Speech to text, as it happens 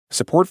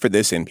Support for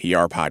this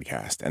NPR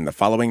podcast and the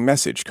following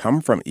message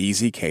come from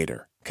Easy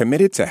Cater,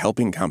 committed to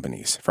helping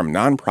companies, from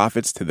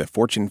nonprofits to the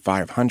Fortune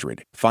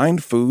 500,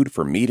 find food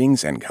for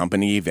meetings and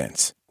company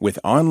events. With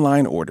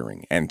online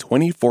ordering and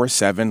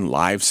 24/7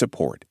 live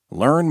support.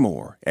 Learn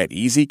more at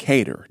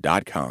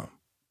easycater.com.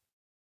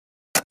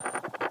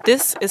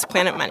 This is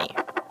Planet Money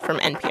from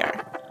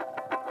NPR.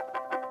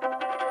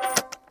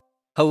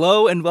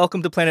 Hello and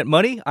welcome to Planet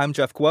Money. I'm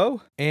Jeff Guo.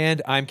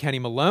 And I'm Kenny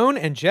Malone.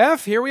 And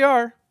Jeff, here we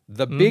are.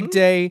 The big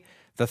day,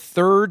 the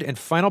third and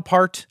final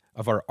part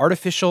of our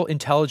artificial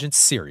intelligence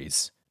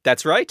series.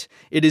 That's right.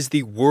 It is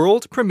the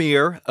world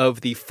premiere of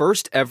the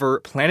first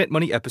ever Planet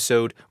Money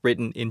episode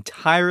written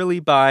entirely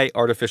by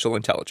artificial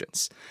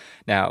intelligence.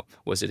 Now,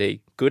 was it a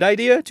good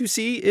idea to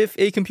see if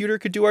a computer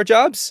could do our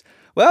jobs?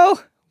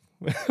 Well,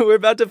 we're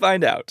about to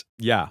find out.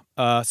 Yeah.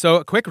 So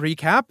a quick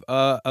recap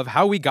of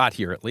how we got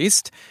here, at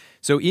least.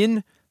 So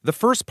in the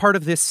first part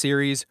of this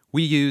series,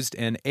 we used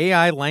an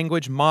AI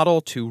language model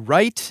to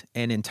write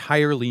an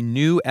entirely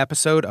new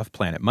episode of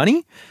Planet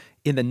Money.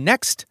 In the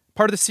next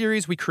part of the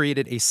series, we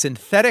created a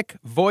synthetic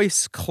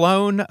voice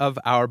clone of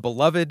our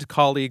beloved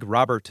colleague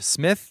Robert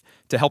Smith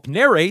to help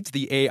narrate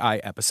the AI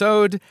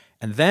episode.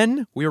 And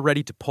then we were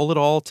ready to pull it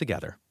all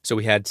together. So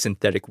we had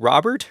synthetic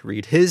Robert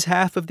read his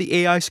half of the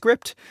AI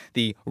script.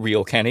 The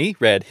real Kenny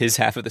read his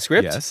half of the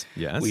script.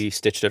 Yes. We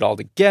stitched it all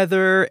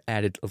together,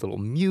 added a little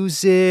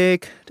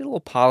music, did a little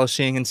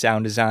polishing and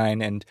sound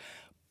design, and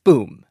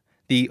boom.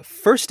 The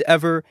first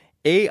ever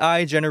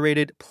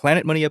AI-generated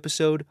Planet Money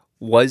episode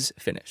was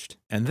finished.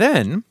 And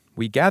then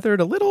we gathered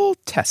a little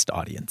test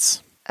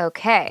audience.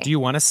 Okay. Do you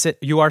want to sit?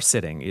 You are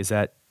sitting. Is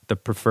that the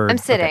preferred? I'm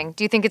sitting. Okay.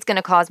 Do you think it's going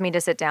to cause me to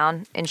sit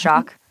down in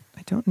shock?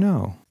 I don't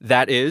know.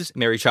 That is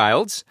Mary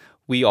Childs.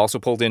 We also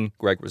pulled in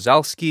Greg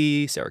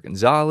Rosalsky, Sarah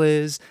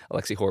Gonzalez,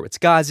 Alexi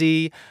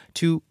Horowitz-Ghazi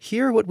to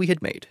hear what we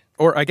had made.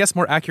 Or I guess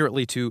more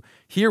accurately, to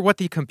hear what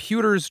the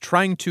computers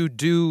trying to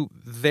do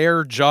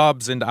their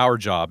jobs and our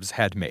jobs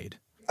had made.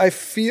 I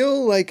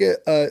feel like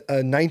a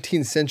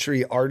 19th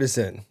century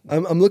artisan.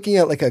 I'm looking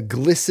at like a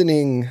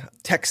glistening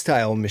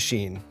textile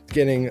machine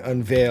getting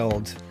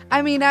unveiled.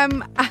 I mean, I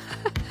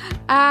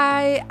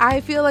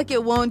feel like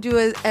it won't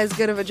do as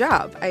good of a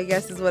job, I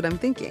guess is what I'm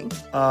thinking.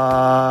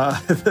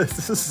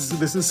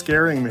 This is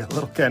scaring me a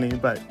little, Kenny,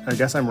 but I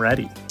guess I'm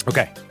ready.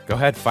 Okay, go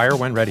ahead. Fire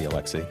when ready,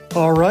 Alexi.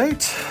 All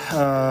right.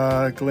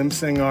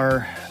 Glimpsing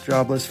our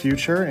jobless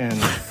future in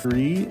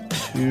 3,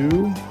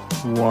 2,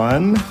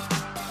 1.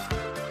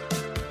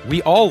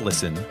 We all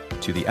listen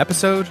to the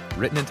episode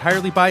written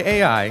entirely by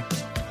AI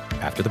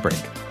after the break.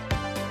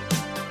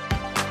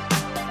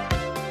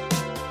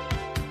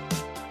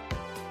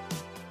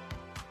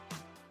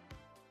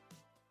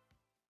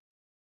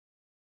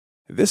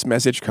 This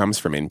message comes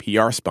from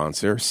NPR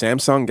sponsor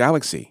Samsung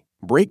Galaxy.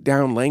 Break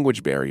down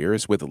language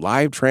barriers with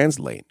Live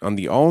Translate on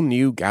the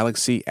all-new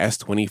Galaxy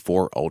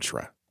S24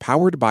 Ultra.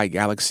 Powered by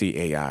Galaxy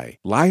AI,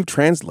 Live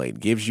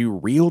Translate gives you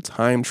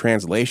real-time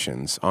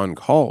translations on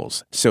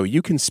calls so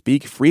you can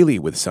speak freely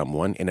with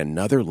someone in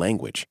another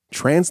language.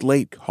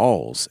 Translate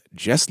calls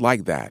just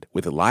like that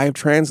with Live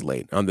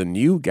Translate on the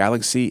new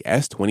Galaxy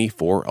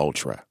S24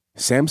 Ultra.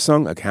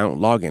 Samsung account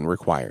login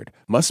required.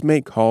 Must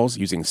make calls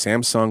using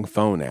Samsung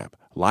phone app.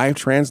 Live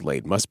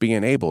Translate must be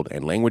enabled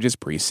and languages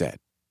preset.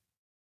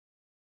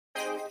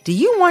 Do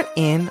you want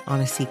in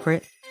on a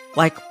secret?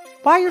 Like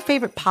why your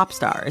favorite pop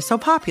star is so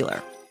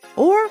popular?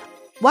 Or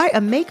why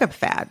a makeup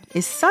fad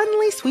is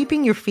suddenly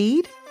sweeping your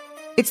feed?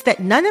 It's that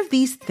none of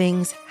these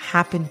things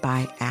happen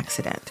by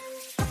accident.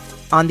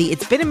 On the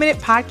It's Been a Minute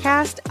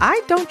podcast,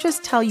 I don't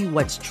just tell you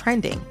what's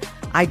trending.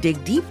 I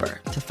dig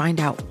deeper to find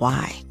out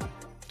why.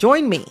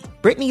 Join me,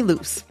 Brittany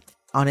Luce,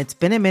 on It's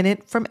Been a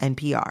Minute from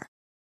NPR.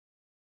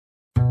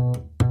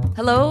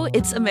 Hello,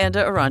 it's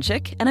Amanda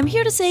Aronchik, and I'm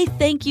here to say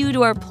thank you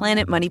to our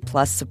Planet Money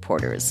Plus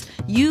supporters.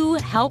 You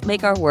help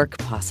make our work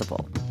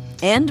possible.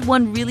 And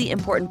one really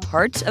important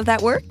part of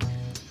that work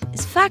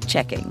is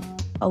fact-checking.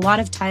 A lot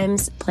of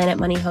times, Planet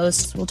Money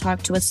hosts will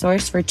talk to a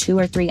source for 2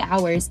 or 3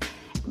 hours.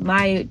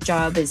 My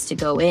job is to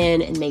go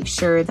in and make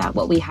sure that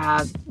what we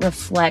have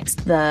reflects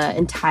the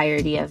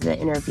entirety of the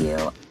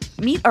interview.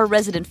 Meet our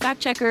resident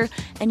fact-checker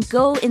and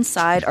go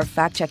inside our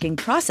fact-checking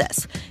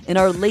process in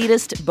our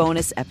latest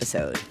bonus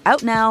episode,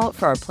 out now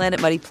for our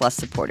Planet Money Plus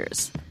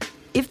supporters.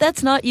 If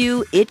that's not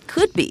you, it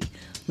could be.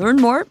 Learn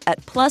more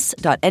at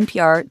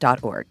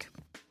plus.npr.org.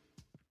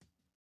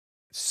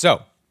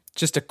 So,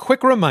 just a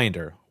quick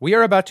reminder, we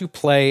are about to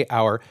play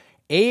our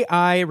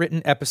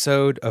AI-written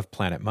episode of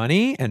Planet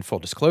Money, and full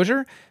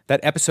disclosure,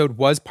 that episode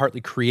was partly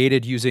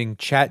created using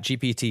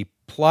ChatGPT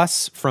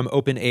Plus from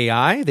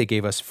OpenAI. They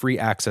gave us free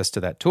access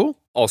to that tool.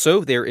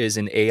 Also, there is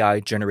an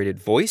AI-generated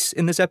voice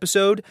in this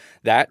episode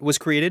that was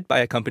created by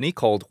a company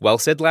called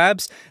Wellsaid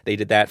Labs. They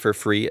did that for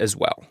free as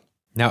well.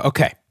 Now,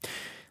 okay,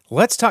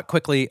 let's talk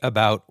quickly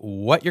about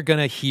what you're going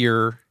to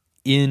hear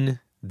in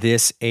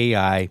this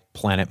AI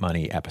Planet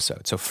Money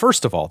episode. So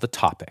first of all, the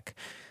topic.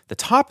 The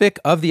topic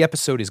of the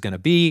episode is going to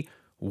be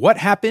what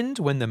happened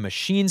when the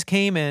machines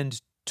came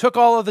and took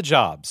all of the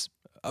jobs.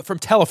 From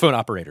telephone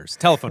operators.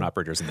 Telephone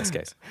operators in this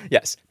case.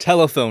 Yes,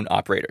 telephone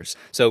operators.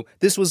 So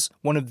this was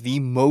one of the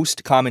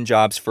most common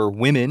jobs for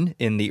women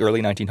in the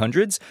early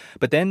 1900s,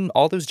 but then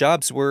all those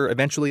jobs were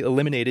eventually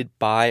eliminated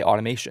by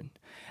automation.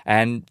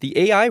 And the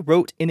AI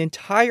wrote an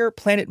entire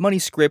Planet Money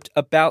script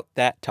about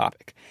that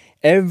topic.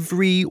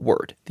 Every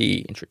word,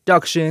 the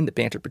introduction, the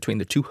banter between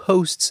the two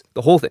hosts,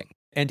 the whole thing.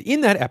 And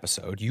in that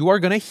episode, you are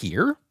going to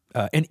hear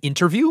an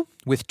interview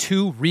with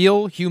two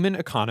real human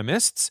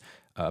economists.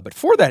 But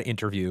for that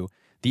interview,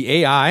 the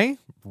AI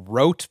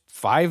wrote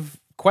 5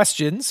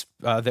 questions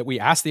that we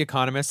asked the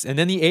economists, and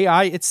then the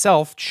AI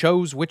itself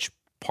chose which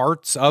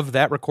parts of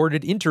that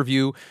recorded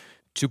interview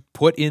to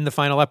put in the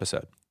final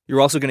episode. You're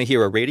also going to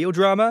hear a radio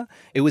drama.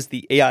 It was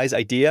the AI's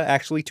idea,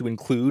 actually, to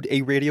include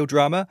a radio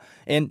drama,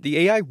 and the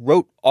AI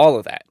wrote all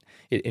of that.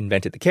 It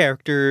invented the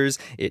characters,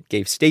 it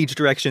gave stage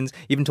directions,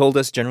 even told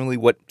us generally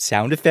what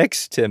sound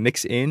effects to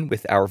mix in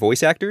with our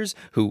voice actors,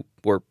 who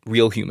were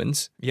real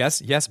humans.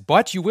 Yes,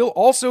 but you will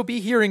also be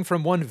hearing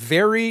from one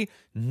very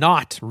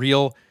not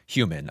real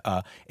human,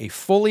 a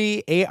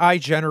fully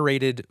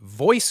AI-generated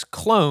voice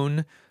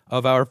clone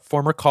of our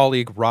former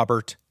colleague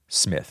Robert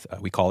Smith.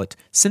 We call it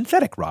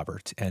Synthetic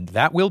Robert, and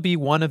that will be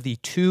one of the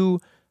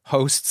 2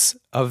 hosts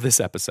of this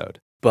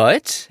episode.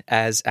 But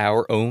as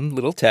our own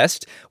little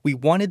test, we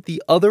wanted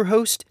the other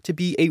host to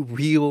be a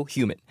real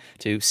human,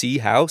 to see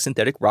how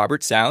Synthetic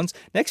Robert sounds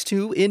next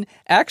to an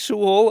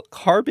actual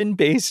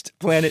carbon-based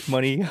Planet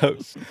Money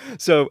host.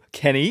 So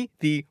Kenny,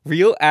 the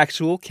real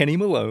actual Kenny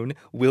Malone,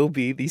 will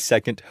be the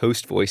second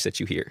host voice that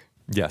you hear.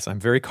 Yes, I'm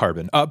very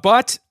carbon.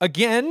 But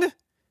again,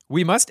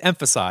 we must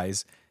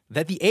emphasize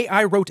that the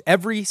AI wrote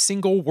every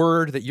single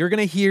word that you're going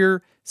to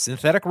hear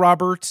Synthetic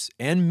Robert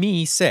and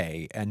me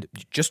say. And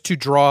just to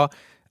draw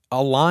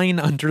a line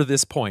under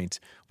this point,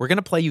 we're going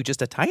to play you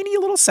just a tiny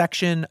little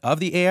section of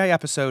the AI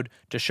episode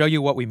to show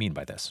you what we mean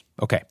by this.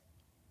 Okay,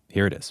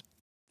 here it is.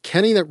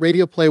 Kenny, that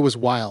radio play was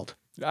wild.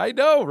 I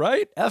know,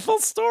 right?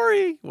 Ethel's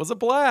story was a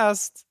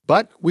blast.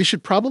 But we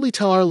should probably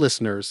tell our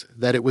listeners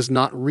that it was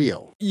not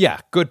real.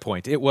 Yeah, good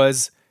point. It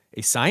was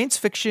a science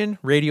fiction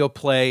radio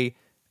play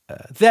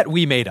that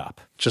we made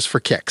up. Just for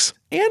kicks.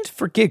 And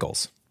for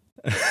giggles.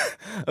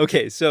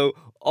 Okay, so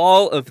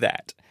all of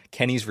that,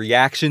 Kenny's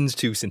reactions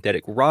to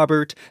Synthetic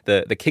Robert,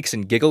 the kicks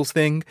and giggles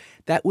thing,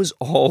 that was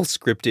all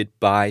scripted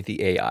by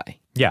the AI.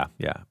 Yeah.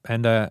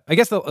 And I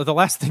guess the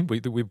last thing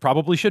we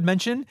probably should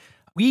mention,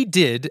 we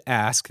did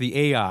ask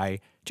the AI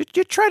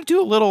to try to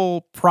do a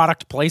little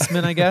product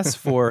placement, I guess,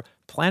 for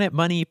Planet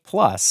Money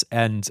Plus.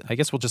 And I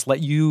guess we'll just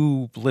let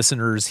you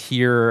listeners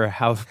hear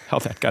how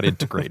that got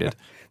integrated.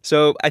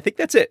 So I think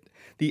that's it.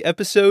 The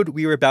episode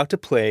we are about to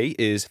play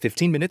is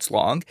 15 minutes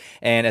long,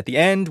 and at the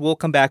end, we'll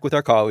come back with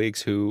our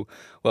colleagues who,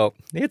 well,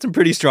 they had some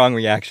pretty strong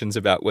reactions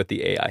about what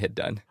the AI had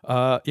done.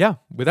 Yeah,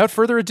 without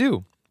further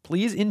ado,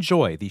 please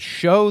enjoy the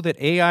show that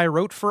AI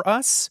wrote for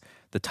us.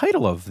 The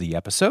title of the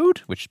episode,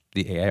 which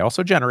the AI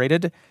also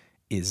generated,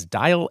 is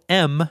Dial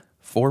M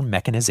for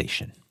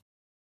Mechanization.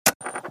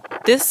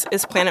 This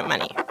is Planet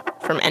Money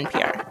from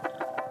NPR.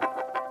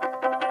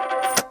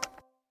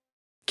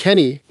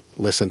 Kenny,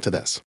 listen to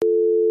this.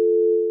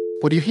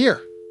 What do you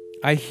hear?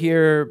 I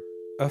hear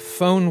a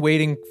phone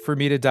waiting for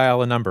me to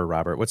dial a number,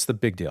 Robert. What's the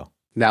big deal?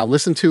 Now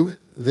listen to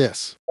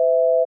this.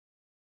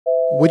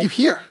 What do you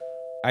hear?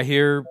 I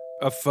hear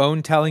a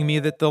phone telling me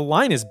that the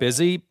line is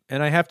busy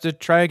and I have to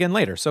try again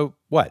later. So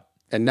what?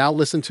 And now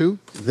listen to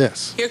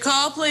this. Your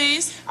call,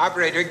 please.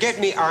 Operator, get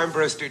me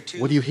Armbruster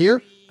 2. What do you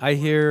hear? I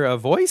hear a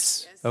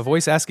voice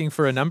asking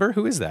for a number.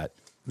 Who is that?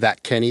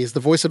 That, Kenny, is the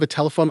voice of a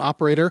telephone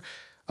operator,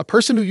 a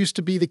person who used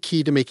to be the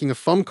key to making a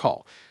phone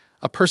call,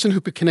 a person who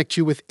could connect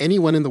you with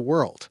anyone in the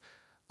world,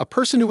 a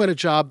person who had a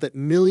job that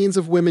millions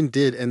of women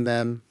did and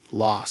then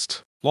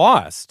lost.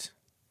 Lost?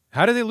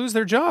 How did they lose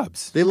their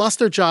jobs? They lost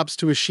their jobs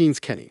to machines,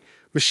 Kenny.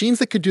 Machines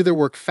that could do their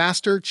work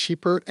faster,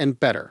 cheaper, and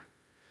better.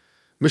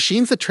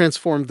 Machines that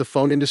transformed the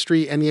phone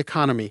industry and the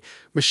economy.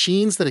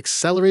 Machines that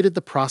accelerated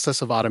the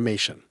process of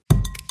automation.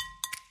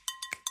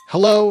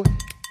 Hello,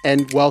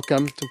 and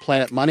welcome to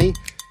Planet Money,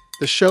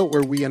 the show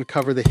where we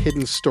uncover the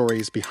hidden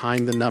stories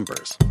behind the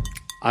numbers.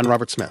 I'm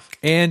Robert Smith.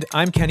 And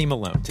I'm Kenny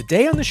Malone.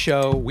 Today on the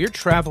show, we're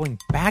traveling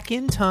back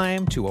in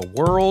time to a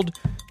world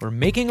where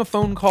making a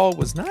phone call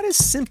was not as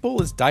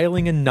simple as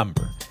dialing a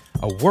number.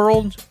 A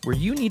world where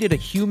you needed a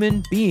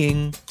human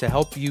being to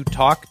help you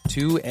talk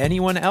to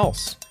anyone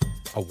else.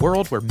 A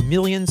world where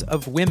millions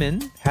of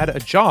women had a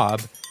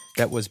job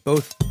that was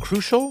both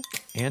crucial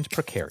and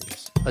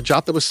precarious. A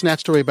job that was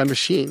snatched away by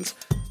machines.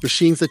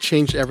 Machines that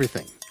changed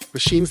everything.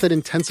 Machines that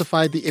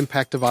intensified the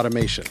impact of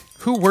automation.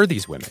 Who were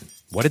these women?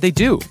 What did they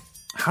do?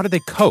 How did they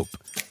cope?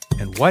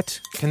 And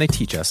what can they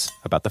teach us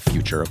about the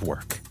future of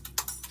work?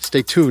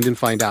 Stay tuned and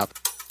find out.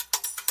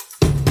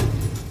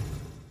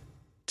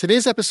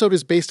 Today's episode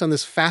is based on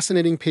this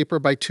fascinating paper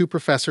by 2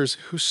 professors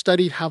who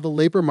studied how the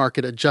labor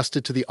market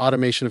adjusted to the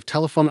automation of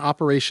telephone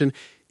operation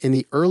in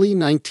the early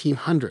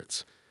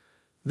 1900s.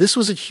 This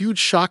was a huge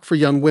shock for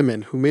young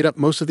women who made up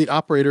most of the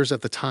operators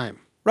at the time.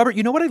 Robert,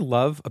 you know what I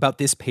love about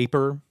this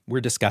paper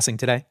we're discussing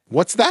today?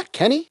 What's that,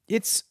 Kenny?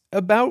 It's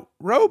about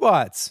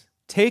robots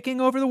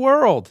taking over the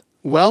world.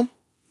 Well,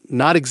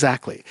 not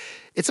exactly.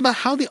 It's about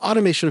how the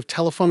automation of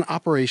telephone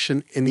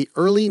operation in the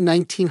early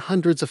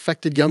 1900s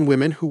affected young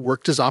women who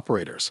worked as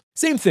operators.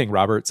 Same thing,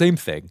 Robert, same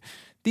thing.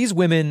 These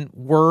women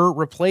were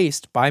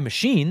replaced by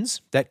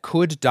machines that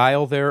could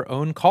dial their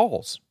own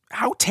calls.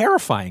 How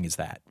terrifying is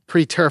that?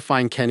 Pretty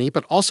terrifying, Kenny,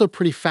 but also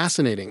pretty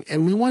fascinating.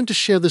 And we wanted to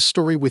share this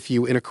story with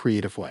you in a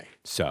creative way.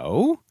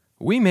 So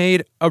we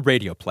made a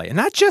radio play, and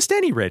not just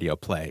any radio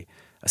play,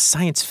 a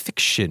science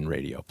fiction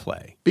radio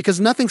play. Because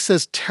nothing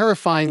says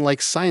terrifying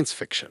like science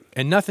fiction.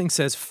 And nothing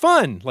says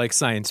fun like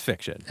science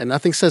fiction. And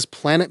nothing says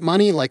Planet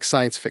Money like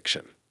science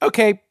fiction.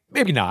 Okay,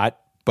 maybe not,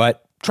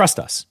 but trust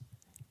us,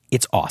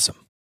 it's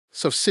awesome.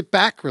 So sit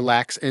back,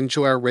 relax, and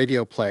enjoy our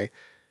radio play,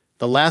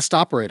 The Last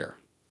Operator.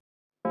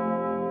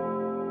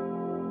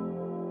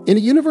 In a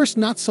universe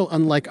not so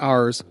unlike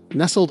ours,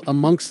 nestled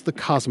amongst the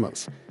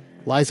cosmos,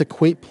 lies a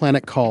quaint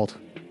planet called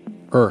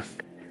Earth.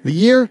 The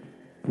year,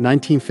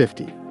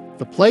 1950.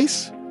 The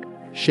place,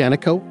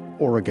 Shaniko,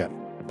 Oregon.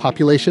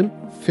 Population,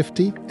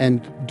 50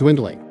 and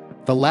dwindling.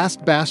 The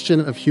last bastion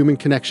of human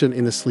connection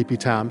in the sleepy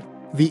town.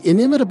 The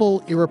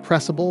inimitable,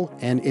 irrepressible,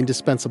 and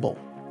indispensable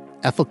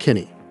Ethel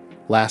Kinney,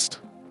 last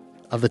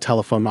of the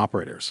telephone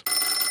operators.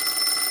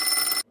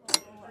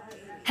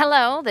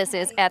 Hello, this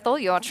is Ethel,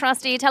 your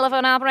trusty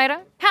telephone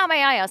operator. How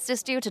may I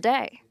assist you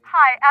today?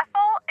 Hi,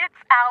 Ethel. It's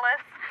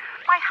Alice.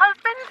 My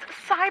husband's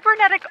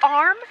cybernetic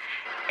arm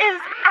is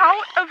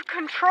out of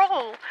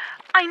control.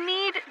 I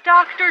need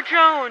Dr.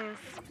 Jones.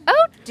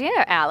 Oh,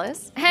 dear,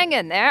 Alice. Hang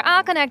in there.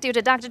 I'll connect you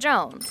to Dr.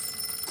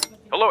 Jones.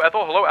 Hello,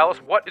 Ethel. Hello, Alice.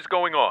 What is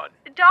going on?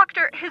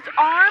 Doctor, his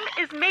arm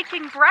is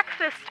making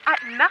breakfast at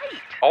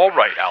night. All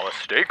right, Alice.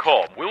 Stay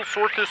calm. We'll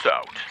sort this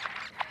out.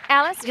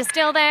 Alice, you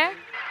still there?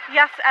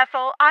 Yes,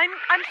 Ethel. I'm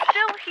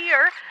still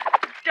here,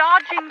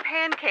 dodging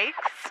pancakes.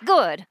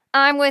 Good.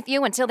 I'm with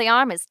you until the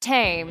arm is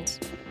tamed.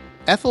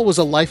 Ethel was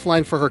a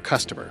lifeline for her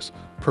customers,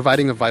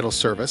 providing a vital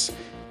service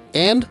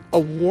and a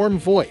warm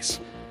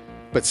voice.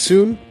 But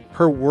soon,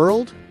 her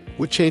world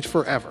would change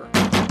forever.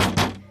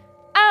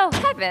 Oh,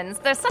 heavens,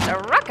 there's such a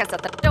ruckus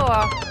at the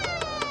door.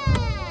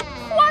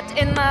 What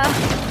in the...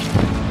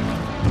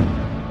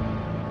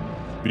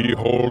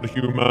 Behold,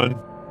 human,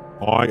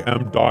 I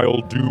am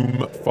Dial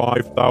Doom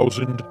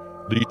 5000,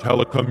 the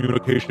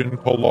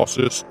telecommunication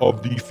colossus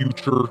of the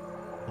future.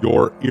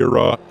 Your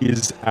era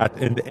is at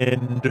an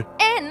end.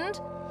 End?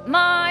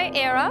 My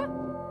era?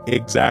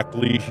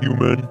 Exactly,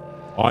 human.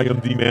 I am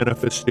the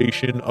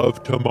manifestation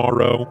of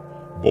tomorrow,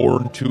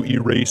 born to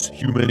erase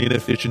human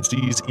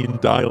inefficiencies in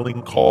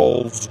dialing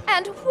calls.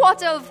 And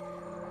what of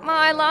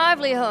my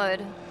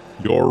livelihood?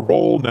 Your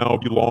role now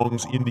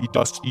belongs in the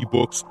dusty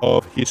books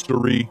of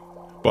history.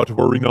 But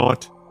worry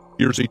not.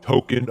 Here's a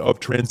token of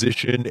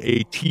transition,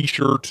 a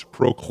t-shirt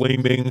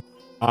proclaiming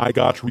I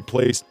got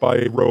replaced by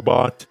a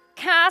robot.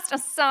 Cast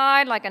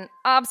aside like an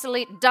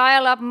obsolete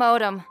dial-up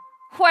modem.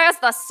 Where's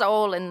the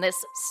soul in this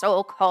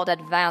so-called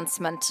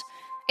advancement?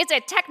 It's a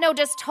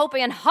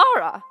techno-dystopian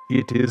horror.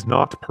 It is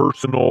not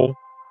personal.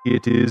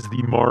 It is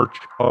the march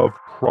of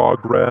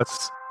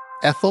progress.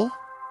 Ethel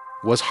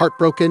was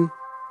heartbroken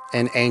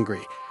and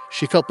angry.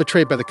 She felt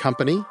betrayed by the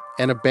company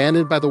and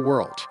abandoned by the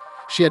world.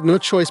 She had no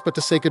choice but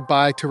to say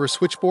goodbye to her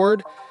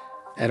switchboard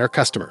and her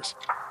customers.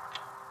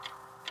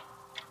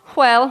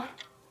 Well,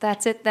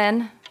 that's it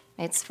then.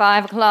 It's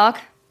 5 o'clock.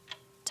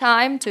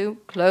 Time to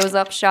close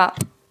up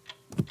shop.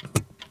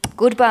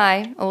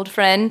 Goodbye, old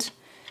friend.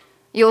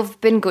 You've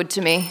been good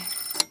to me.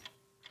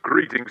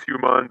 Greetings,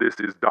 human. This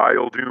is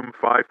Dial Doom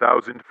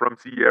 5000 from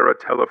Sierra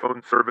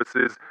Telephone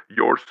Services.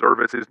 Your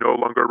service is no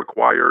longer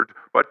required.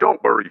 But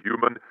don't worry,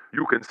 human.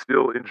 You can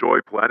still enjoy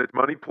Planet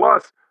Money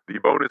Plus, the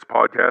bonus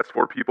podcast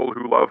for people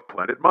who love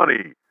Planet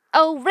Money.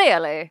 Oh,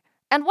 really?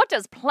 And what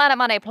does Planet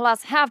Money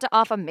Plus have to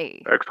offer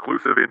me?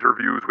 Exclusive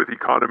interviews with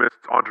economists,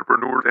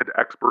 entrepreneurs, and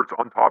experts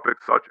on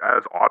topics such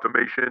as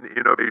automation,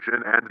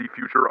 innovation, and the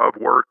future of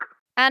work.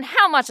 And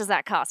how much does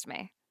that cost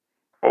me?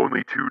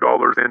 Only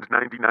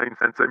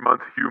 $2.99 a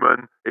month,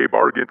 human. A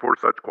bargain for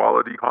such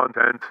quality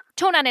content.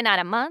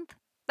 $2.99 a month?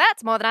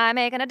 That's more than I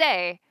make in a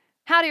day.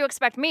 How do you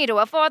expect me to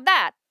afford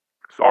that?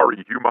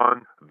 Sorry,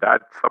 human.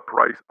 That's the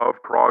price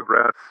of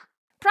progress.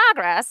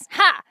 Progress?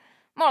 Ha!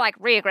 More like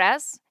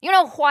regress. You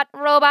know what,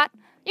 robot?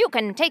 You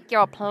can take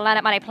your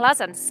Planet Money Plus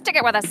and stick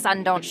it where the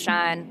sun don't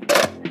shine.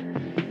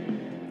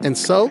 And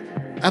so,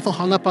 Ethel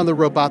hung up on the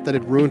robot that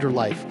had ruined her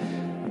life.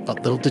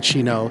 But little did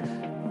she know,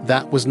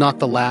 that was not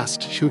the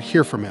last she would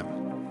hear from him.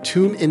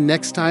 Tune in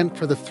next time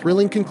for the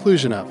thrilling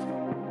conclusion of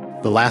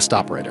The Last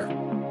Operator.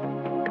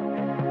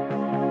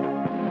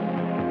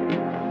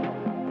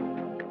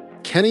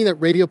 Kenny, that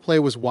radio play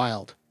was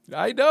wild.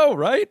 I know,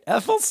 right?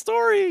 Ethel's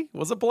story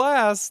was a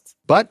blast.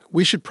 But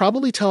we should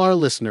probably tell our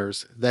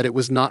listeners that it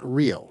was not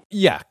real.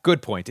 Yeah,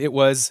 good point. It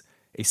was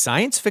a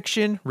science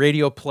fiction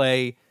radio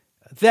play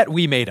that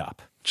we made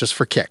up. Just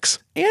for kicks.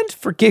 And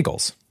for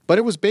giggles. But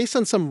it was based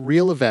on some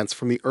real events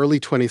from the early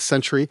 20th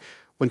century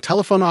when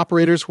telephone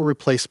operators were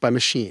replaced by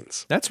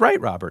machines. That's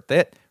right, Robert.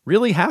 That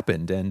really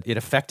happened, and it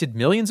affected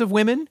millions of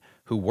women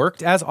who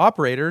worked as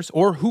operators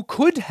or who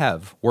could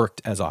have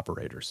worked as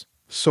operators.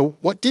 So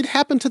what did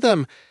happen to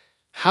them?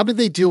 How did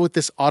they deal with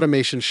this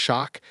automation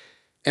shock?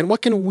 And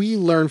what can we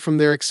learn from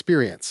their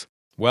experience?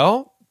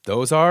 Well,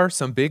 those are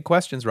some big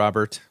questions,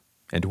 Robert.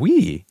 And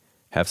we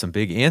have some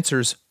big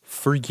answers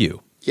for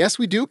you. Yes,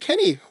 we do.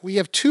 Kenny, we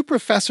have two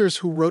professors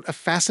who wrote a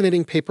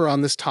fascinating paper on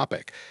this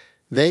topic.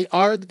 They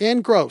are Dan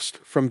Grost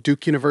from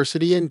Duke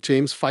University and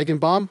James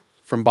Feigenbaum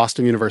from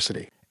Boston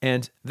University.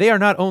 And they are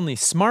not only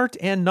smart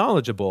and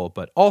knowledgeable,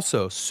 but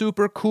also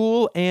super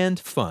cool and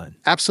fun.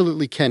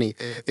 Absolutely, Kenny.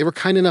 They were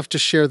kind enough to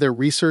share their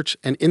research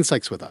and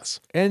insights with us.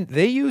 And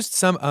they used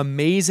some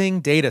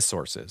amazing data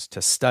sources to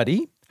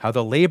study how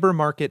the labor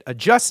market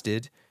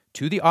adjusted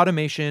to the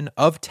automation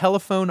of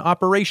telephone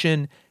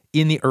operation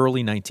in the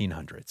early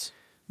 1900s.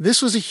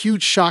 This was a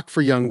huge shock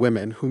for young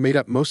women who made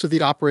up most of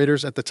the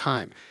operators at the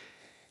time.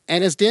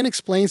 And as Dan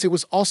explains, it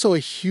was also a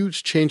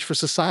huge change for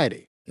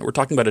society. We're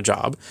talking about a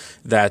job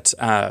that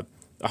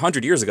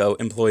 100 years ago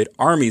employed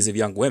armies of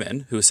young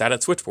women who sat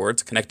at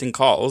switchboards connecting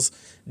calls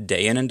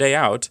day in and day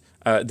out.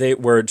 They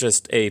were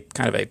just a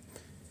kind of a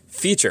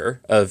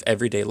feature of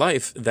everyday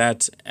life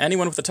that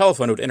anyone with a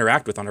telephone would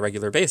interact with on a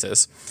regular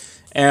basis.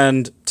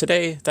 And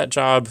today, that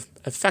job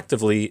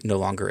effectively no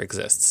longer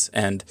exists.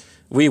 And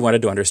we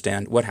wanted to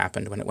understand what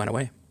happened when it went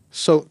away.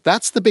 So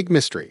that's the big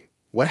mystery.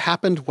 What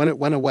happened when it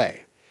went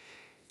away?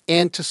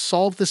 And to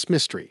solve this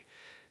mystery,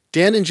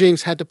 Dan and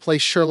James had to play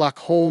Sherlock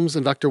Holmes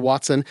and Dr.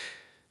 Watson.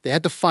 They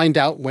had to find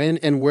out when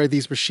and where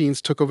these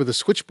machines took over the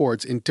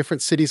switchboards in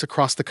different cities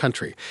across the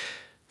country.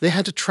 They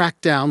had to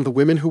track down the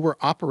women who were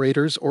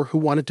operators or who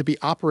wanted to be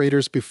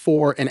operators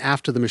before and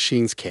after the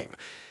machines came.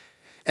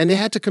 And they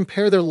had to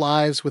compare their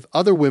lives with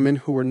other women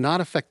who were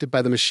not affected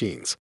by the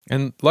machines.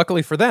 And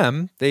luckily for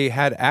them, they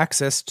had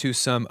access to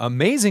some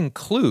amazing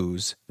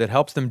clues that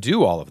helped them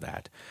do all of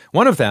that.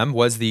 One of them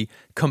was the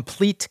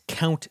complete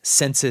count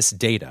census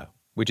data,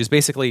 which is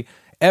basically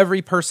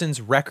every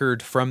person's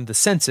record from the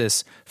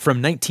census from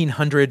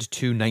 1900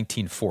 to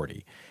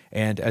 1940.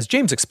 And as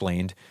James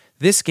explained,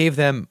 this gave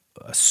them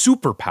a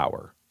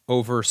superpower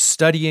over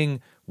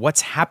studying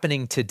what's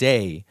happening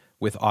today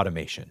with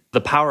automation.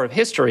 The power of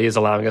history is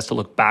allowing us to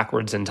look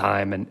backwards in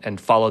time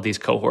and follow these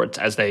cohorts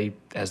as they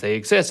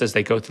exist, as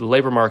they go through the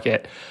labor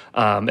market,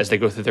 as they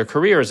go through their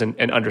careers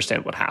and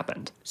understand what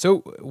happened. So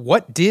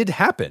what did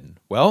happen?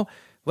 Well,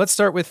 let's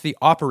start with the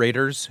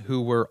operators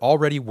who were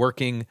already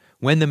working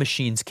when the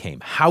machines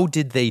came. How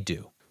did they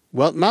do?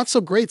 Well, not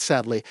so great,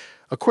 sadly.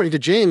 According to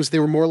James, they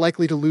were more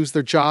likely to lose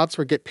their jobs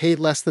or get paid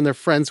less than their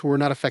friends who were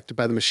not affected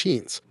by the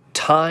machines.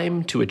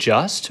 Time to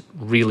adjust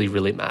really,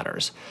 really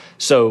matters.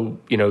 So,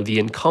 the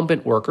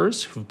incumbent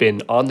workers who've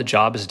been on the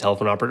job as a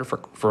telephone operator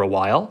for a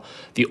while,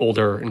 the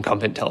older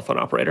incumbent telephone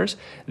operators,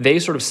 they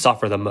sort of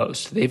suffer the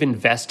most. They've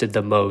invested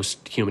the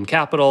most human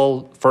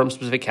capital,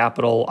 firm-specific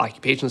capital,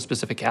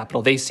 occupation-specific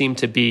capital. They seem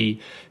to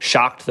be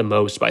shocked the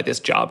most by this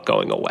job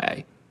going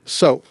away.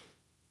 So,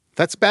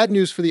 that's bad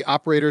news for the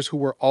operators who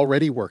were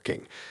already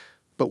working.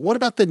 But what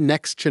about the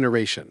next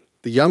generation?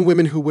 The young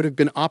women who would have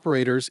been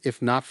operators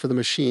if not for the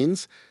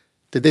machines?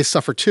 Did they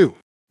suffer too?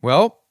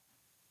 Well,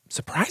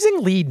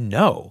 surprisingly,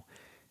 no.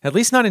 At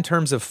least not in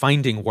terms of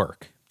finding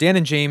work. Dan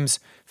and James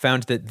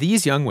found that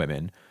these young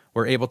women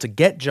were able to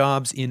get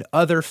jobs in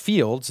other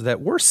fields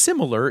that were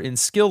similar in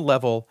skill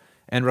level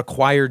and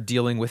required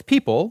dealing with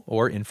people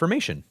or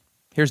information.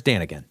 Here's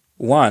Dan again.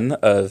 One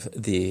of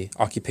the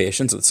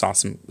occupations that saw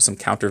some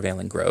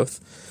countervailing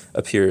growth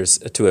appears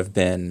to have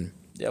been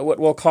what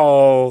we'll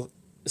call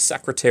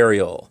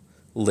secretarial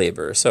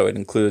labor. So it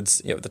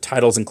includes, the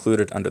titles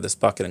included under this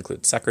bucket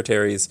include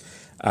secretaries,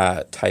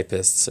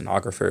 typists,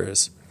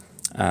 stenographers,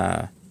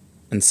 and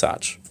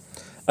such.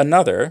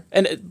 Another,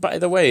 and by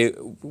the way,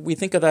 we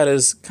think of that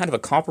as kind of a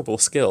comparable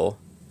skill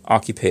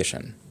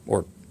occupation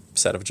or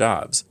set of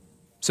jobs.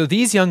 So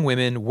these young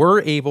women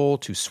were able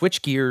to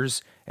switch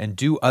gears and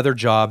do other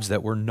jobs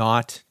that were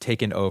not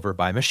taken over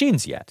by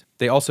machines yet.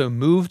 They also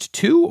moved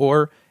to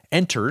or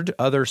entered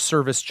other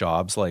service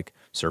jobs like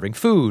serving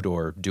food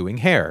or doing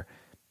hair.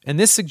 And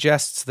this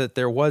suggests that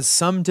there was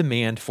some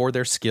demand for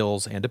their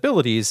skills and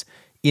abilities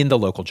in the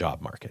local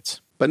job markets.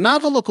 But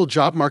not all local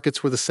job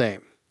markets were the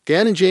same.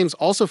 Dan and James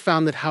also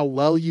found that how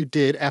well you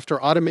did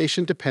after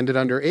automation depended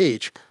on your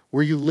age,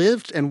 where you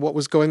lived, and what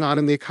was going on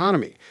in the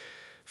economy.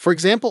 For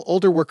example,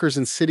 older workers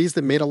in cities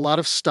that made a lot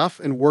of stuff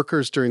and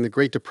workers during the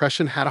Great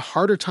Depression had a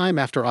harder time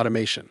after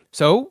automation.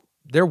 So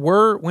there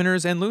were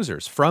winners and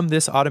losers from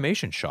this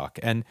automation shock.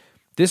 And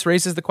this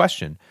raises the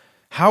question,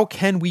 how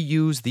can we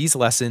use these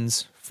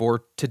lessons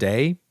for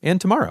today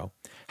and tomorrow?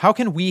 How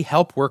can we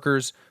help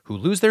workers who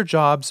lose their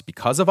jobs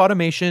because of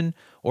automation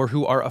or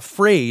who are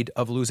afraid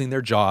of losing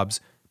their jobs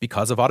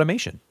because of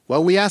automation?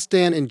 Well, we asked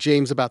Dan and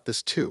James about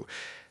this too.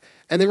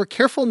 And they were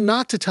careful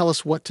not to tell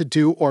us what to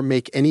do or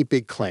make any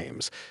big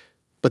claims.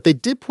 But they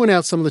did point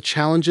out some of the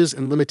challenges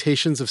and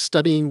limitations of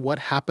studying what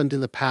happened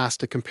in the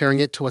past and comparing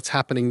it to what's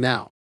happening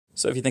now.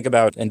 So if you think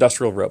about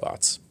industrial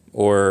robots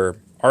or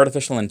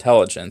artificial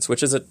intelligence,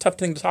 which is a tough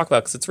thing to talk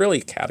about because it's really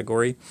a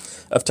category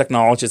of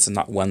technology. It's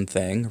not one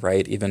thing,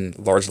 right? Even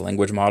large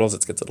language models,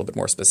 it gets a little bit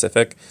more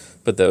specific,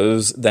 but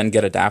those then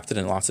get adapted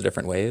in lots of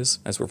different ways,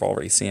 as we're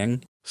already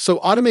seeing. So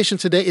automation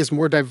today is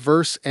more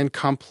diverse and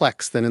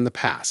complex than in the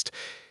past.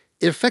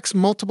 It affects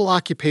multiple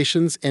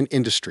occupations and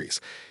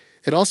industries.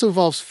 It also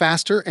evolves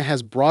faster and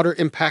has broader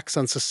impacts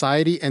on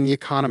society and the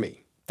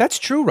economy. That's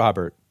true,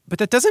 Robert. But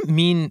that doesn't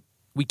mean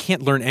we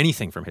can't learn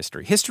anything from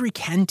history. History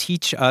can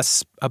teach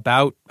us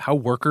about how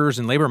workers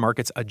and labor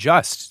markets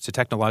adjust to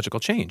technological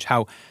change,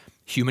 how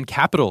human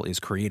capital is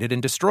created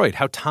and destroyed,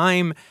 how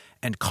time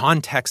and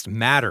context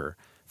matter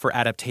for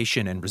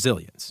adaptation and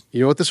resilience.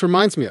 You know what this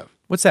reminds me of?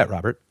 What's that,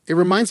 Robert? It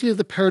reminds me of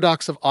the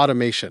paradox of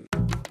automation.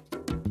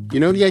 You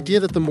know, the idea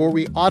that the more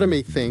we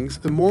automate things,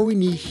 the more we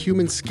need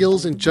human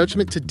skills and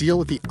judgment to deal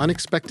with the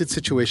unexpected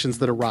situations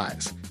that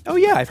arise. Oh,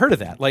 yeah, I've heard of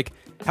that. Like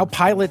how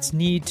pilots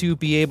need to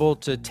be able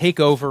to take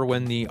over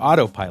when the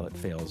autopilot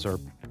fails, or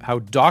how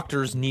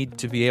doctors need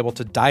to be able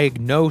to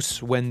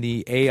diagnose when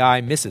the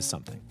AI misses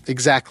something.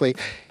 Exactly.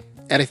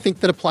 And I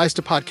think that applies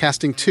to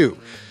podcasting, too.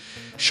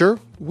 Sure,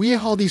 we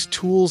have all these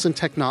tools and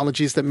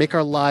technologies that make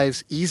our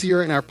lives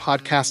easier and our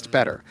podcast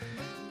better.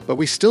 But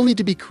we still need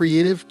to be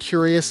creative,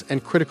 curious,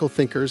 and critical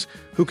thinkers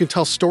who can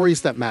tell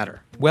stories that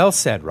matter. Well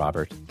said,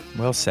 Robert.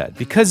 Well said.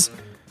 Because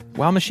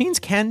while machines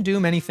can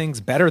do many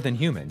things better than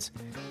humans,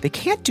 they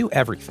can't do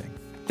everything.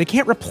 They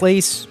can't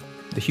replace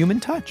the human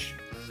touch,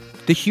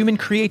 the human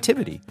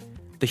creativity,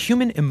 the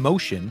human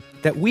emotion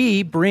that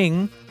we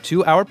bring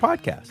to our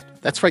podcast.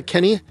 That's right,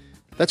 Kenny.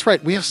 That's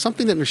right. We have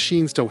something that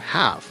machines don't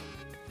have.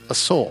 A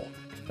soul.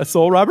 A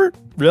soul, Robert?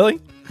 Really?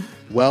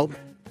 Well,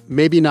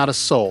 maybe not a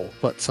soul,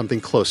 but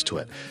something close to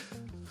it.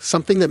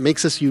 Something that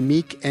makes us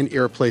unique and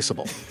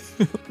irreplaceable.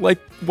 Like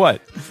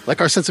what? Like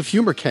our sense of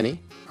humor,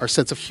 Kenny. Our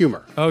sense of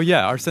humor. Oh,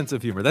 yeah, our sense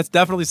of humor. That's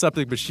definitely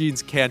something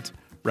machines can't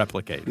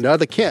replicate. No,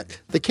 they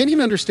can't. They can't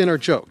even understand our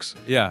jokes.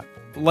 Yeah,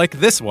 like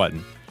this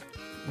one.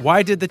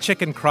 Why did the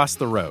chicken cross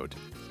the road?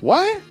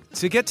 What?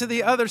 To get to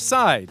the other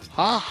side.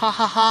 Ha, ha,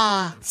 ha,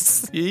 ha.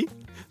 See?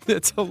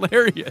 It's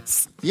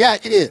hilarious. Yeah,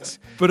 it is.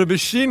 But a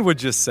machine would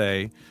just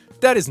say,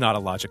 that is not a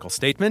logical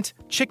statement.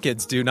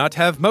 Chickens do not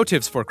have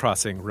motives for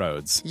crossing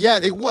roads. Yeah,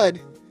 they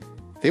would.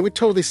 They would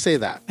totally say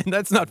that. And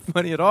that's not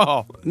funny at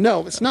all.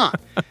 No, it's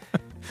not.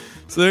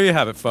 So there you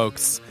have it,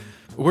 folks.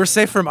 We're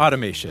safe from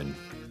automation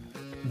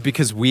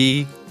because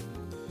we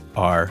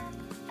are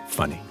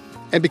funny.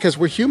 And because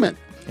we're human.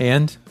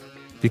 And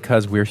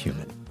because we're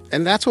human.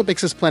 And that's what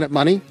makes us Planet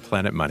Money.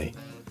 Planet Money.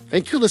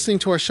 Thank you for listening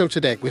to our show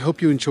today. We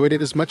hope you enjoyed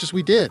it as much as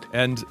we did.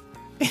 And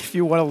if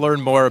you want to learn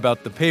more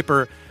about the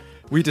paper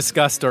we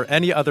discussed or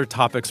any other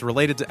topics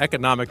related to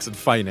economics and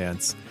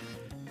finance,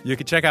 you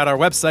can check out our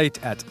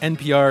website at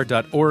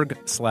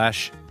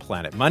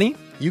npr.org/planetmoney.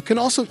 You can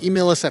also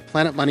email us at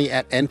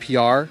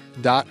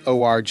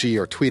planetmoney@npr.org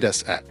or tweet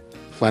us at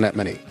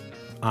planetmoney.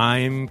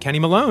 I'm Kenny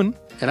Malone.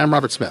 And I'm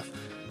Robert Smith.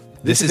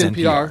 This is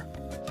NPR.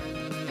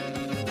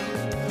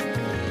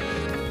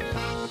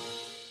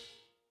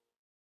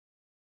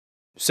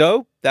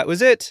 So that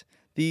was it.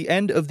 The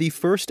end of the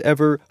first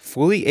ever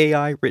fully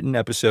AI written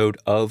episode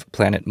of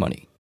Planet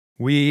Money.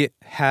 We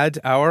had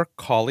our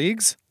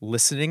colleagues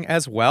listening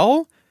as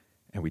well,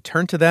 and we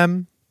turned to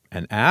them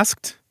and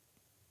asked,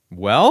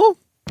 well?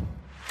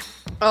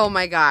 Oh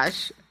my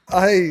gosh.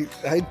 I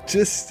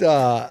just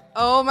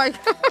Oh my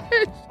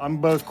gosh. I'm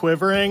both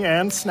quivering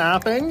and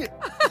snapping.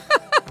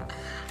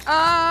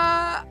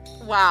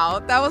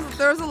 Wow.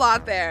 There was a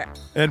lot there.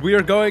 And we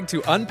are going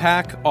to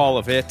unpack all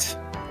of it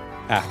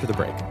after the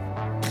break.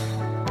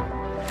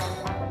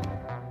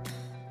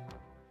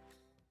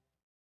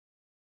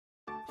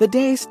 The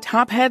day's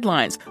top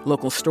headlines,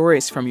 local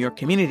stories from your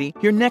community,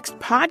 your next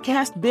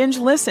podcast binge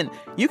listen.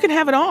 You can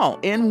have it all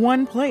in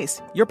one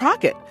place, your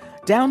pocket.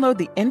 Download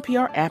the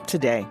NPR app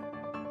today.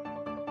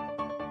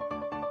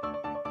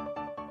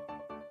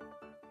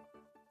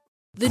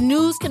 The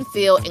news can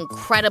feel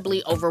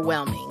incredibly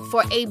overwhelming.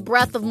 For a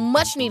breath of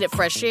much-needed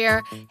fresh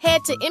air,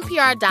 head to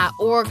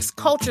npr.org's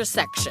culture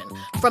section.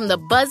 From the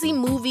buzzy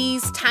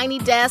movies, Tiny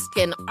Desk,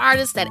 and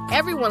artists that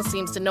everyone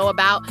seems to know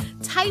about,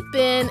 type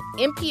in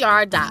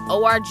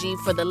npr.org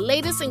for the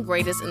latest and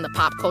greatest in the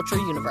pop culture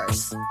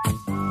universe.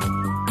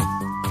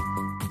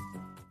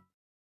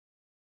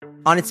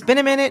 On It's Been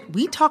a Minute,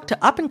 we talk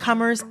to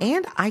up-and-comers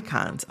and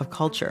icons of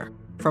culture.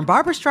 From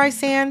Barbra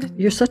Streisand...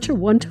 You're such a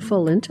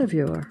wonderful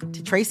interviewer.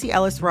 ...to Tracy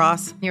Ellis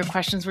Ross... Your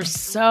questions were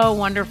so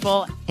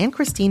wonderful. ...and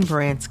Christine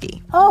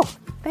Baranski. Oh,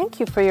 thank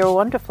you for your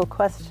wonderful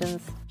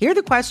questions. Here are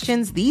the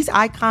questions these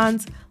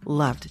icons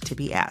loved to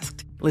be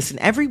asked. Listen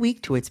every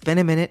week to It's Been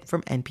a Minute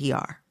from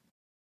NPR.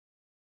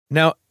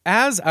 Now,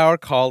 as our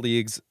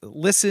colleagues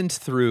listened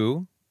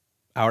through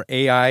our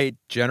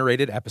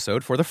AI-generated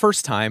episode for the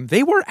first time,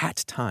 they were at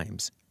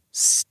times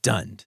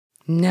stunned.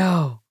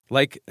 No.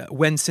 Like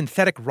when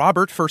Synthetic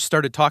Robert first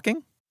started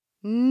talking?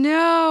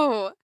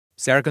 No.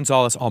 Sarah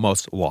Gonzalez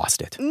almost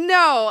lost it.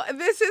 No,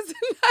 this is,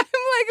 I'm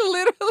like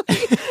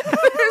literally,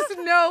 there's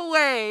no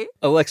way.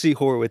 Alexi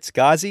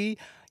Horowitz-Ghazi,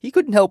 he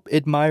couldn't help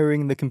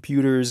admiring the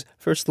computer's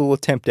first little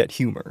attempt at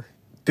humor.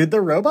 Did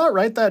the robot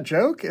write that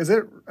joke? Is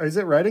it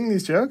writing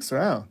these jokes?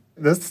 Wow,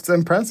 that's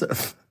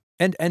impressive.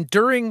 And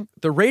during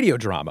the radio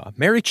drama,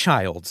 Mary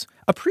Childs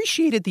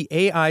appreciated the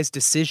AI's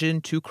decision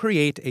to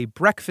create a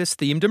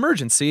breakfast-themed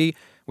emergency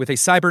with a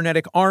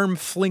cybernetic arm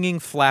flinging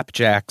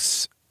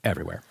flapjacks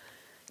everywhere.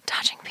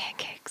 Dodging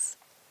pancakes.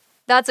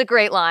 That's a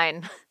great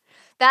line.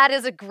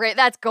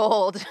 That's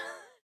gold.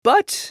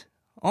 But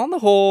on the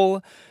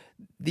whole,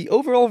 the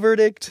overall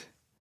verdict?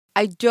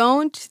 I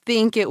don't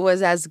think it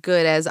was as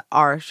good as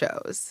our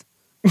shows.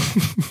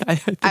 I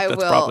think that's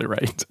probably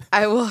right.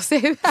 I will say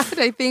that.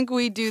 I think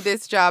we do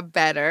this job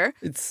better.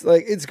 It's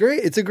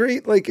great. It's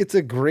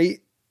a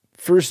great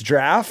first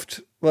draft.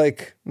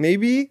 Like,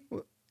 maybe,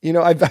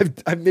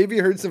 I've maybe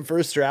heard some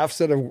first drafts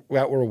that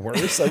were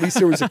worse. At least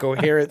there was a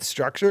coherent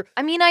structure.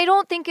 I mean, I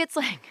don't think it's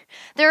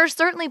there are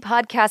certainly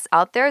podcasts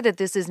out there that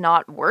this is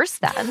not worse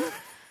than.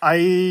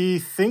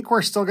 I think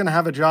we're still going to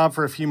have a job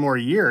for a few more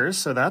years,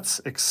 so that's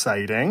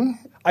exciting.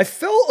 I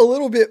felt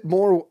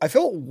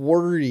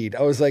worried.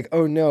 I was like,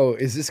 oh no,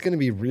 is this going to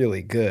be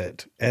really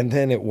good? And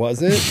then it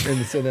wasn't.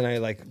 And so then I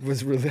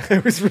was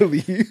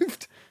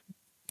relieved.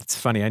 It's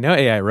funny. I know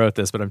AI wrote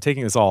this, but I'm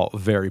taking this all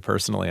very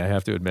personally, I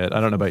have to admit.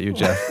 I don't know about you,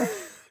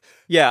 Jeff.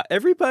 Yeah,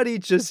 everybody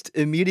just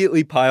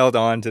immediately piled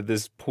on to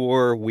this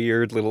poor,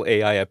 weird little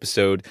AI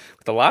episode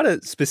with a lot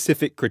of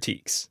specific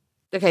critiques.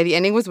 Okay, the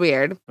ending was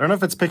weird. I don't know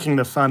if it's picking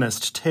the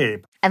funnest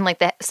tape. And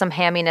some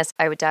hamminess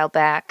I would dial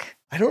back.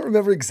 I don't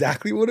remember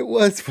exactly what it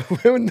was,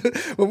 but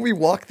when we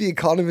walked the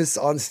economists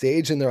on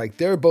stage and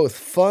they're both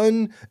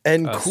fun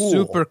and cool.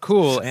 Super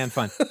cool and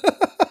fun.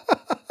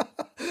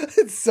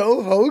 It's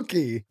so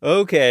hokey.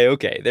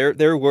 Okay.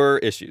 There were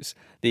issues.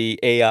 The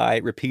AI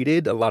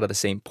repeated a lot of the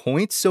same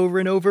points over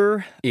and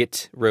over.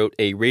 It wrote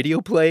a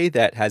radio play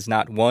that has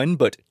not one,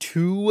 but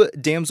two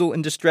damsel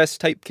in distress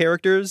type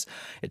characters.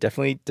 It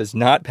definitely does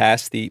not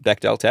pass the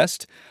Bechdel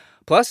test.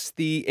 Plus,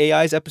 the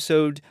AI's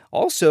episode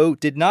also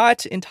did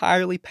not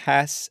entirely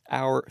pass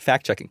our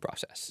fact-checking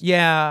process.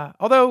 Yeah,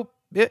 although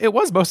it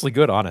was mostly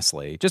good,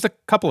 honestly. Just a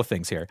couple of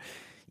things here.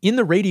 In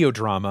the radio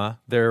drama,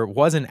 there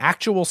was an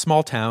actual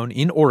small town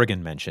in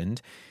Oregon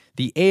mentioned.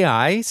 The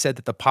AI said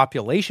that the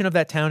population of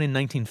that town in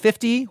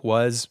 1950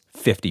 was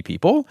 50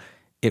 people.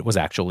 It was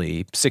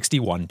actually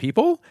 61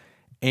 people.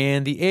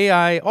 And the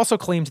AI also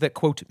claimed that,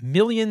 quote,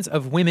 millions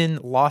of women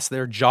lost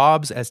their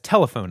jobs as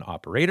telephone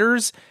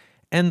operators.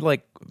 And,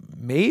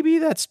 maybe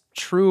that's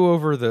true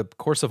over the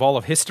course of all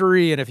of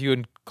history and if you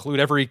include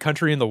every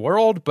country in the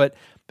world. But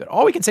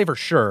all we can say for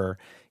sure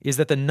is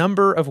that the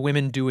number of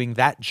women doing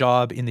that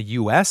job in the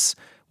U.S.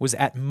 was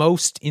at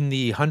most in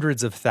the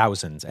hundreds of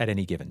thousands at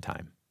any given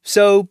time.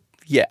 So,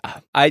 yeah,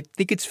 I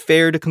think it's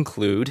fair to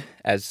conclude,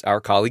 as our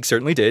colleague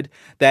certainly did,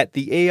 that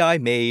the AI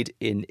made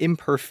an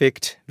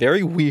imperfect,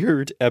 very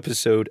weird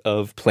episode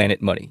of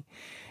Planet Money.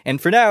 And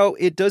for now,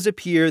 it does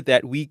appear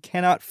that we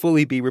cannot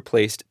fully be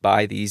replaced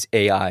by these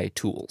AI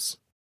tools.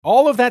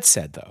 All of that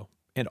said, though,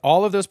 and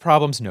all of those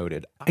problems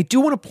noted, I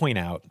do want to point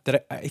out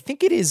that I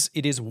think it is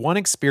one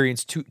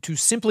experience to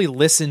simply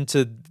listen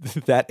to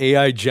that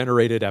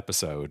AI-generated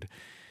episode.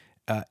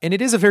 And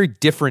it is a very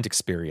different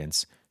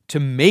experience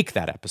to make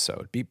that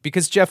episode.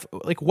 Because, Jeff,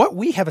 what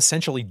we have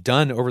essentially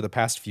done over the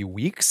past few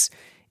weeks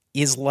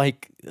is live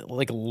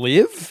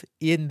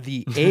in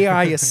the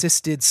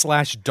AI-assisted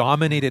 /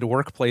 dominated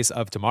workplace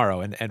of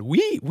tomorrow. And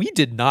we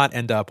did not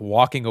end up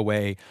walking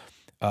away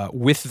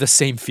with the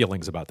same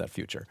feelings about that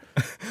future.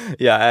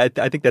 Yeah,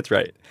 I think that's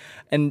right.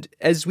 And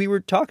as we were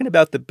talking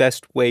about the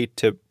best way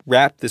to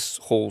wrap this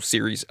whole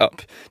series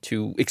up,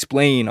 to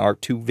explain our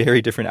two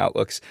very different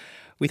outlooks,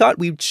 we thought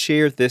we'd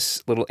share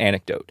this little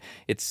anecdote.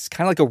 It's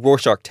kind of like a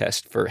Rorschach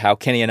test for how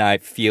Kenny and I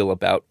feel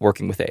about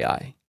working with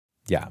AI.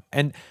 Yeah,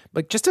 and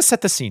just to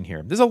set the scene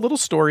here, there's a little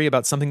story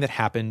about something that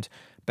happened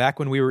back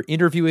when we were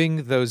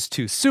interviewing those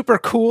two super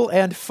cool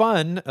and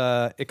fun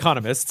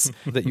economists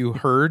that you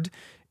heard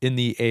in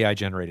the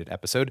AI-generated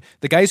episode,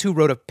 the guys who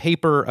wrote a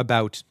paper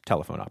about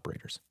telephone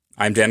operators.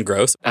 I'm Dan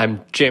Gross.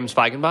 I'm James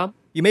Feigenbaum.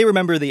 You may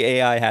remember the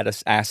AI had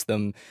us ask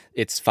them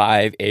its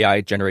 5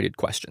 AI-generated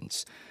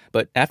questions.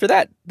 But after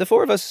that, the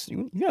four of us,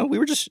 we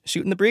were just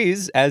shooting the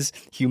breeze as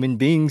human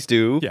beings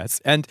do.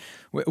 Yes, and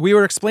we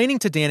were explaining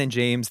to Dan and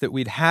James that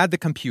we'd had the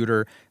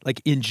computer,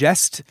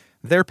 ingest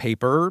their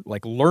paper,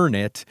 learn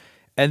it,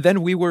 and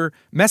then we were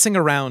messing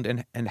around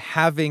and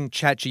having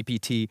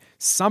ChatGPT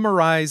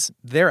summarize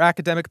their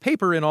academic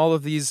paper in all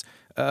of these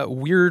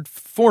weird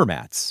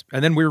formats.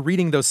 And then we're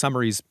reading those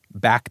summaries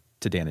back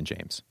to Dan and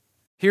James.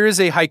 Here is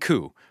a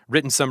haiku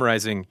written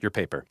summarizing your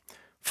paper.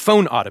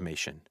 Phone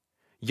automation.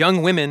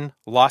 Young women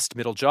lost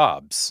middle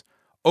jobs.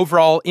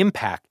 Overall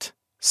impact,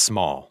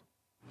 small.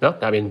 No,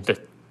 I mean,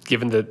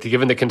 given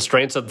the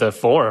constraints of the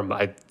form,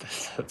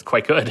 that's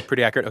quite good.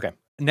 Pretty accurate. Okay.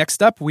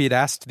 Next up, we had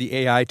asked the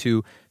AI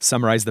to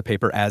summarize the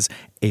paper as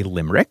a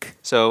limerick.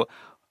 So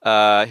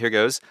here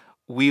goes.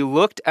 We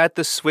looked at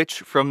the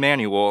switch from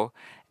manual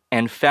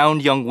and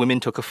found young women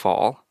took a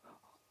fall.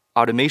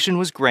 Automation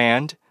was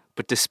grand,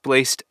 but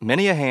displaced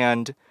many a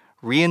hand,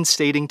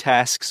 reinstating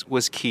tasks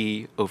was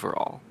key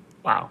overall.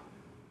 Wow.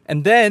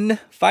 And then,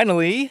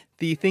 finally,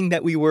 the thing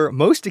that we were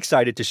most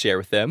excited to share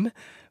with them,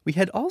 we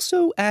had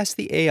also asked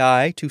the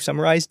AI to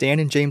summarize Dan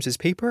and James's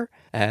paper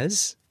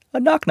as a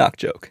knock-knock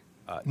joke.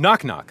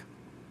 Knock-knock.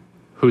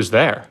 Who's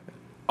there?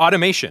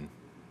 Automation.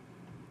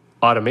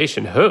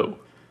 Automation who?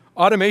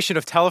 Automation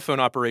of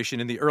telephone operation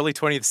in the early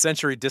 20th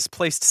century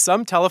displaced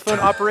some telephone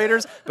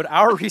operators, but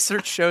our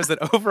research shows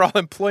that overall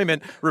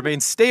employment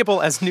remains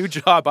stable as new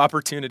job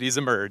opportunities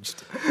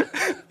emerged.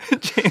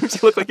 James, you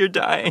look like you're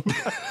dying.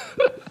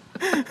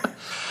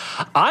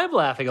 I'm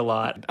laughing a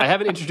lot. I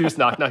haven't introduced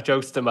knock-knock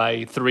jokes to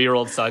my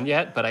 3-year-old son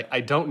yet, but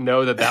I don't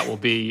know that will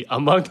be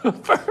among the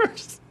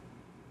first.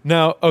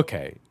 Now,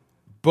 okay,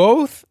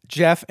 both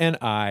Jeff and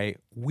I,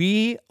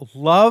 we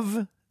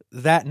love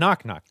that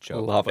knock-knock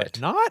joke. Love it.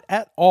 But not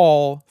at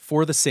all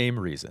for the same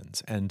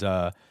reasons. And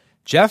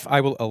Jeff,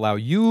 I will allow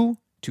you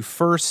to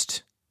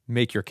first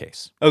make your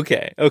case.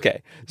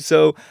 Okay.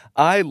 So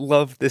I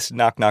love this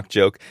knock-knock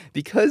joke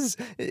because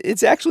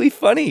it's actually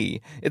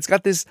funny. It's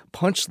got this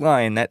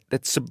punchline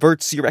that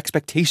subverts your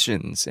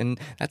expectations, and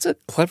that's a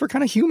clever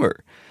kind of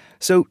humor.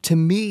 So to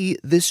me,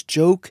 this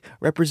joke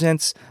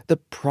represents the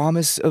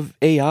promise of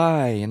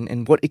AI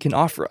and what it can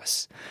offer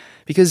us.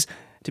 Because,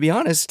 to be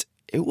honest,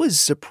 it was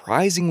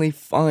surprisingly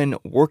fun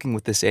working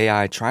with this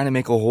AI trying to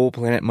make a whole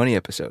Planet Money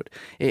episode.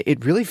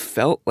 It really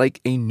felt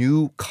like a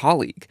new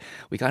colleague.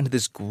 We got into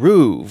this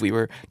groove. We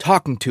were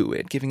talking to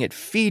it, giving it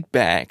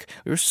feedback.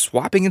 We were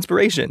swapping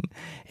inspiration.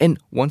 And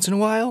once in a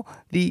while,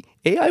 the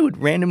AI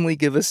would randomly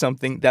give us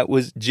something that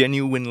was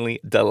genuinely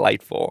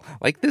delightful,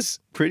 like this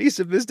pretty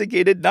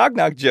sophisticated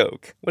knock-knock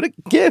joke. What a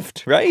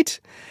gift, right?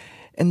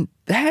 And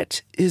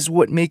that is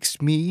what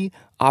makes me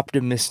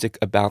optimistic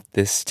about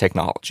this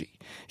technology.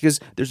 Because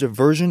there's a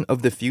version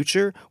of the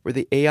future where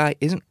the AI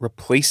isn't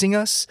replacing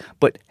us,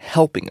 but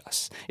helping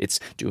us.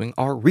 It's doing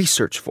our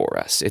research for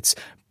us. It's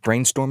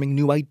brainstorming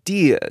new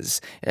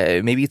ideas.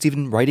 Maybe it's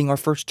even writing our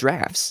first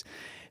drafts.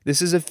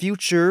 This is a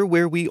future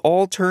where we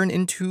all turn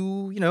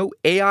into,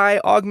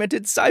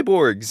 AI-augmented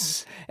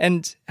cyborgs.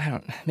 And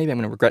maybe I'm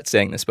going to regret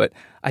saying this, but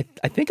I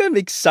think I'm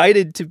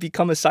excited to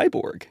become a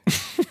cyborg.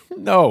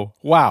 No,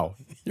 wow.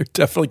 You're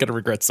definitely going to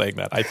regret saying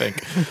that, I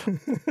think.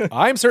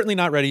 I'm certainly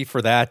not ready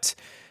for that.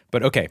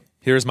 But okay,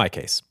 here's my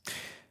case.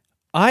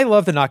 I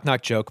love the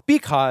knock-knock joke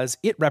because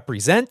it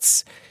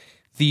represents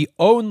the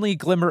only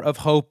glimmer of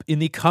hope in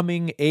the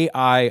coming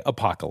AI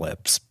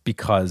apocalypse,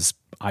 because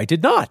I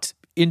did not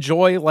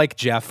enjoy, like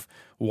Jeff,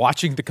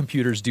 watching the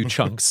computers do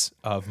chunks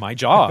of my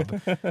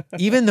job.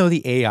 Even though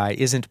the AI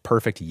isn't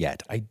perfect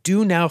yet, I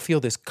do now feel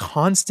this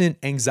constant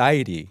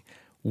anxiety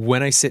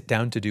when I sit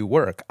down to do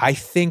work. I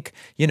think,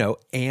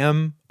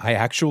 am I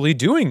actually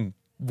doing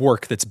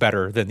work that's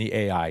better than the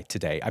AI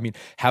today? I mean,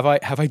 have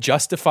I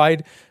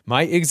justified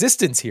my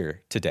existence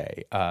here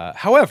today?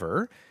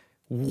 However,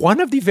 one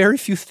of the very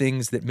few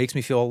things that makes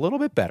me feel a little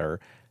bit better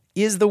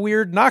is the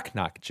weird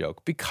knock-knock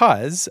joke,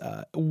 because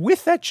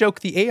with that joke,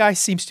 the AI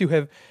seems to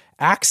have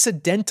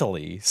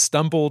accidentally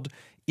stumbled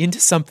into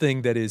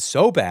something that is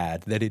so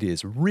bad that it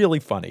is really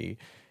funny.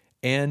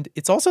 And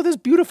it's also this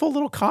beautiful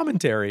little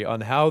commentary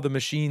on how the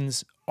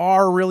machines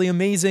are really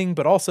amazing,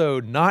 but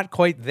also not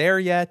quite there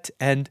yet.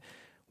 And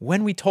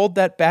when we told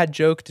that bad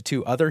joke to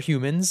 2 other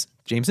humans,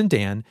 James and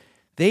Dan,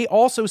 they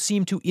also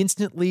seemed to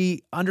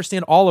instantly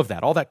understand all of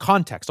that, all that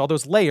context, all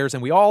those layers,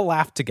 and we all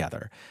laughed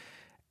together.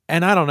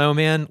 And I don't know,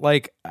 man,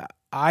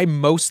 I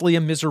mostly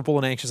am miserable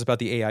and anxious about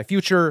the AI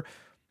future,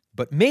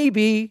 but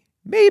maybe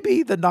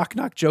the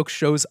knock-knock joke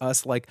shows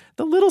us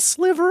the little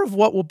sliver of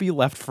what will be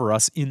left for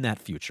us in that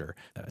future.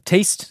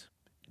 Taste,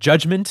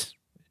 judgment,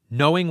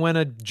 knowing when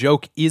a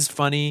joke is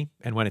funny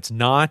and when it's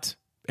not,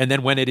 and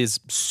then when it is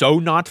so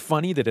not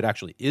funny that it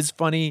actually is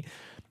funny.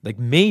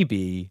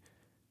 Maybe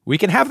we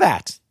can have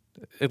that.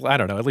 I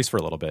don't know, at least for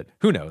a little bit.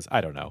 Who knows?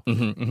 I don't know.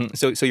 Mm-hmm,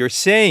 mm-hmm. So you're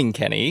saying,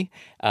 Kenny,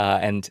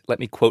 and let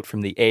me quote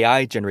from the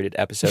AI-generated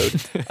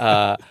episode,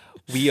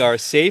 we are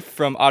safe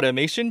from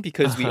automation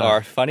because we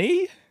are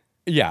funny?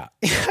 Yeah,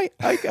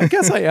 I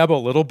guess I am a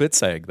little bit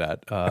saying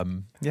that.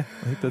 Yeah,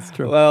 I think that's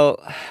true.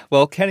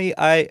 Well, Kenny,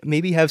 I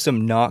maybe have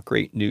some not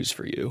great news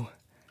for you.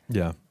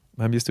 Yeah,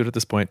 I'm used to it at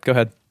this point. Go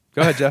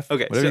ahead, Jeff.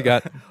 Okay, whatever you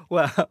got.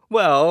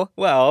 Well,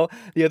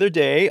 the other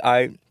day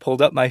I pulled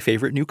up my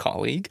favorite new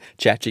colleague,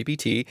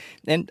 ChatGPT,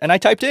 and I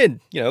typed in,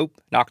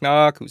 knock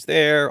knock, who's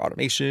there,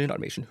 automation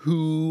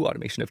who,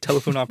 automation of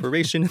telephone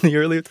operation in the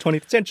early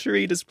 20th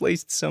century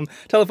displaced some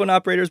telephone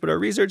operators, but our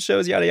research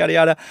shows yada, yada,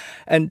 yada.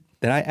 And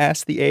then I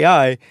asked the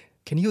AI,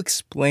 can you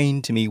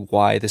explain to me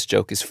why this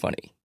joke is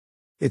funny?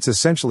 It's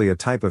essentially a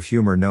type of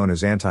humor known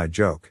as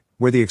anti-joke,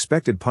 where the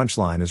expected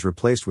punchline is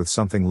replaced with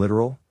something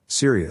literal,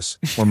 serious,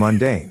 or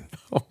mundane.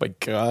 Oh my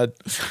God.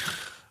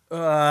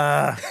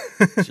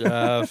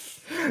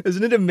 Jeff.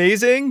 Isn't it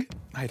amazing?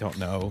 I don't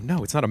know.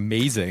 No, it's not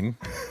amazing.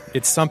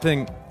 It's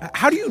something.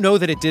 How do you know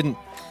that it didn't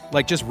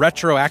just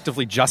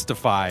retroactively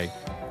justify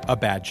a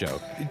bad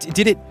joke?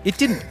 Did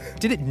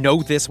it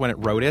know this when it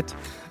wrote it?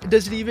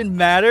 Does it even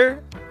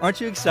matter? Aren't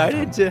you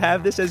excited to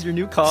have this as your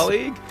new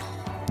colleague?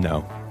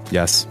 No.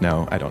 Yes,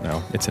 no, I don't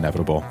know. It's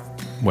inevitable.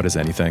 What is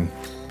anything?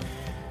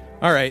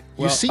 All right.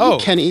 Well, you see,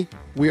 Kenny,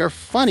 we are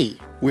funny.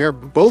 We are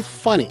both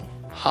funny.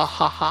 Ha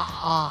ha ha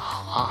ha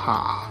ha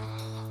ha.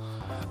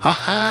 Ha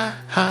ha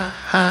ha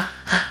ha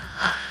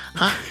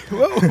ha.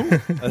 Whoa.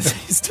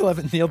 You still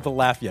haven't nailed the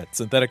laugh yet.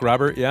 Synthetic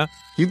Robert, yeah?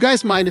 You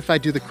guys mind if I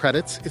do the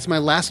credits? It's my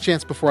last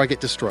chance before I get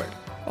destroyed.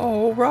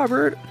 Oh,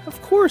 Robert,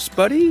 of course,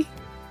 buddy.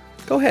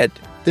 Go ahead.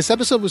 This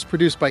episode was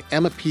produced by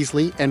Emma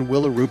Peasley and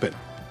Willa Rubin.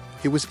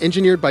 It was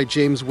engineered by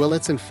James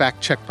Willits and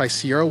fact-checked by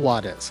Sierra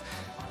Juarez.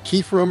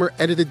 Keith Romer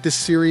edited this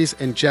series,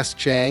 and Jess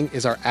Jang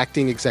is our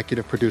acting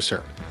executive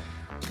producer.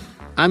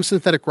 I'm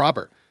Synthetic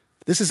Robert.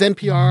 This is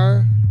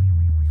NPR.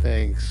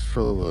 Thanks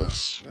for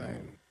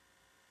listening.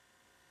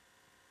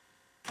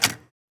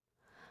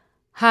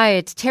 Hi,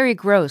 it's Terry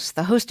Gross,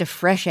 the host of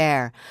Fresh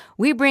Air.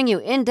 We bring you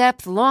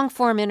in-depth,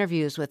 long-form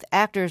interviews with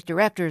actors,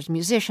 directors,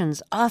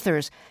 musicians,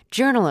 authors,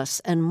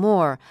 journalists, and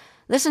more.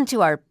 Listen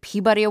to our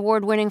Peabody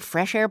Award-winning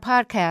Fresh Air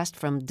podcast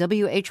from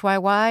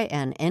WHYY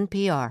and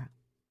NPR.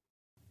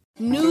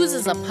 News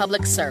is a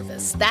public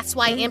service. That's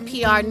why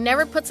NPR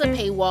never puts a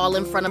paywall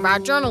in front of our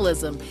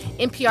journalism.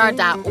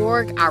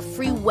 NPR.org, our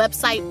free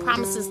website,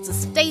 promises to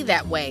stay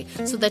that way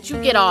so that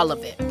you get all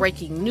of it.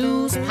 Breaking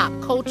news, pop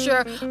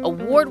culture,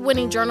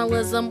 award-winning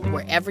journalism,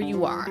 wherever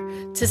you are.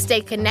 To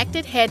stay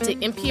connected, head to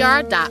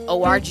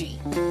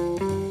NPR.org.